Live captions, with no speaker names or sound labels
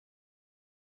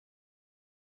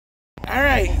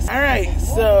Alright,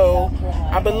 so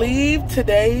I believe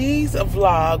today's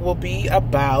vlog will be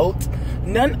about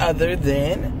none other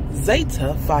than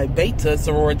Zeta Phi Beta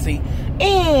Sorority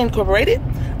Incorporated.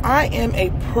 I am a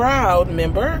proud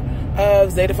member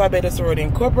of Zeta Phi Beta Sorority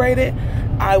Incorporated.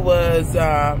 I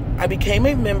became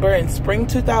a member in spring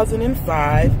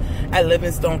 2005 at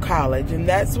Livingstone College, and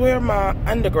that's where my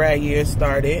undergrad years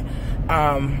started.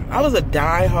 I was a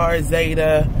die-hard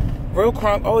Zeta, real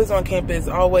crunk, always on campus,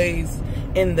 always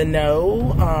in the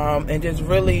know, and just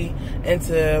really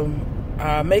into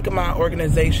making my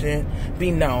organization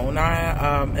be known.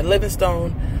 At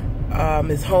Livingstone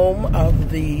is home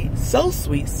of the So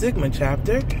Sweet Sigma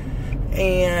chapter,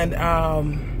 and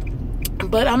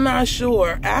but I'm not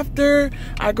sure. After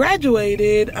I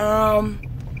graduated,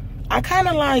 I kind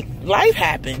of like life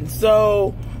happened,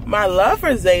 so my love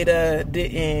for Zeta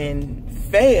didn't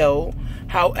fail.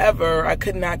 However, I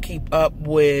could not keep up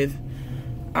with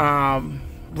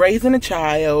raising a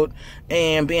child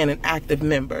and being an active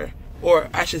member, or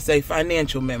I should say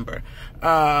financial member.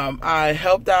 I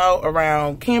helped out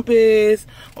around campus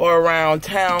or around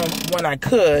town when I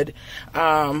could,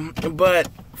 but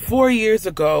 4 years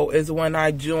ago is when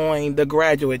I joined the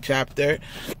graduate chapter,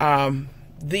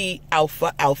 the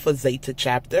Alpha Zeta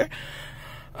chapter.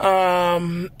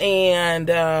 I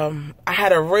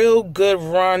had a real good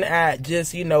run at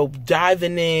just,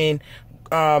 diving in,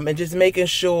 and just making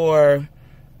sure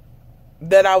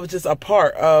that I was just a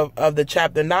part of the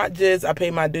chapter. Not just I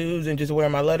pay my dues and just wear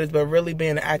my letters, but really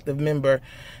being an active member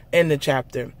in the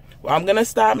chapter. Well, I'm going to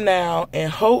stop now,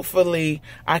 and hopefully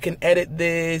I can edit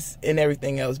this and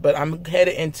everything else. But I'm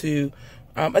headed into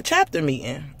a chapter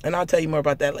meeting, and I'll tell you more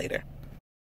about that later.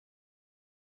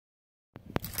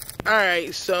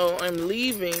 Alright, so I'm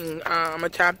leaving a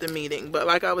chapter meeting, but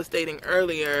like I was stating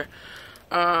earlier,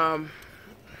 I've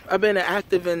been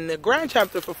active in the grand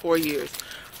chapter for 4 years,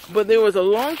 but there was a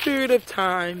long period of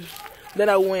time that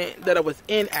I was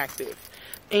inactive,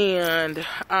 and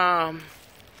I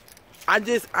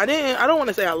don't want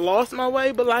to say I lost my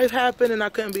way, but life happened and I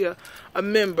couldn't be a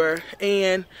member.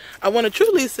 And I want to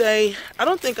truly say, I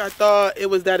don't think I thought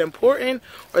it was that important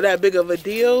or that big of a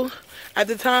deal at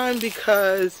the time,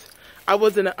 because I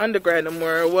wasn't an undergrad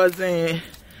anymore. It wasn't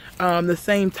the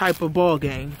same type of ball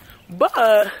game.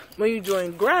 But when you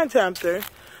join grand chapter,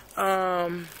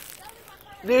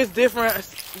 there's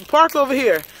different, park over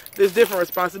here, there's different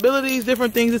responsibilities,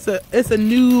 different things. It's a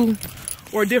new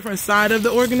or different side of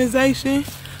the organization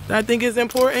that I think is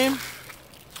important.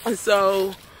 And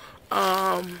so,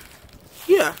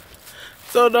 yeah.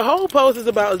 So the whole post is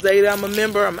about Zeta. I'm a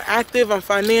member, I'm active, I'm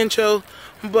financial.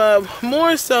 But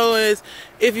more so is,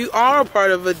 if you are a part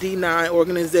of a D9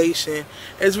 organization,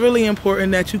 it's really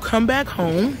important that you come back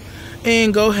home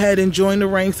and go ahead and join the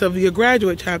ranks of your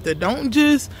graduate chapter. Don't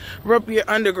just rep your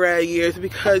undergrad years,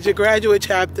 because your graduate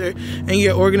chapter and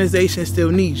your organization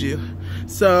still needs you.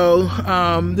 So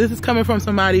this is coming from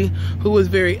somebody who was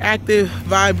very active,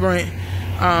 vibrant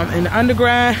in the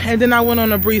undergrad, and then I went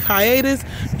on a brief hiatus.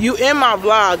 You in my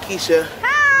vlog, Keisha. Hi!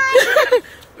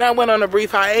 I went on a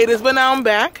brief hiatus, but now I'm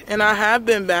back, and I have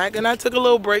been back, and I took a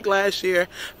little break last year,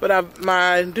 but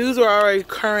my dues were already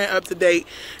current, up to date,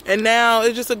 and now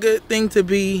it's just a good thing to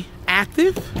be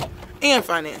active and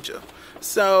financial.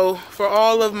 So for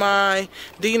all of my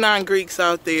D9 Greeks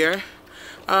out there,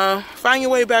 find your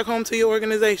way back home to your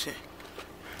organization.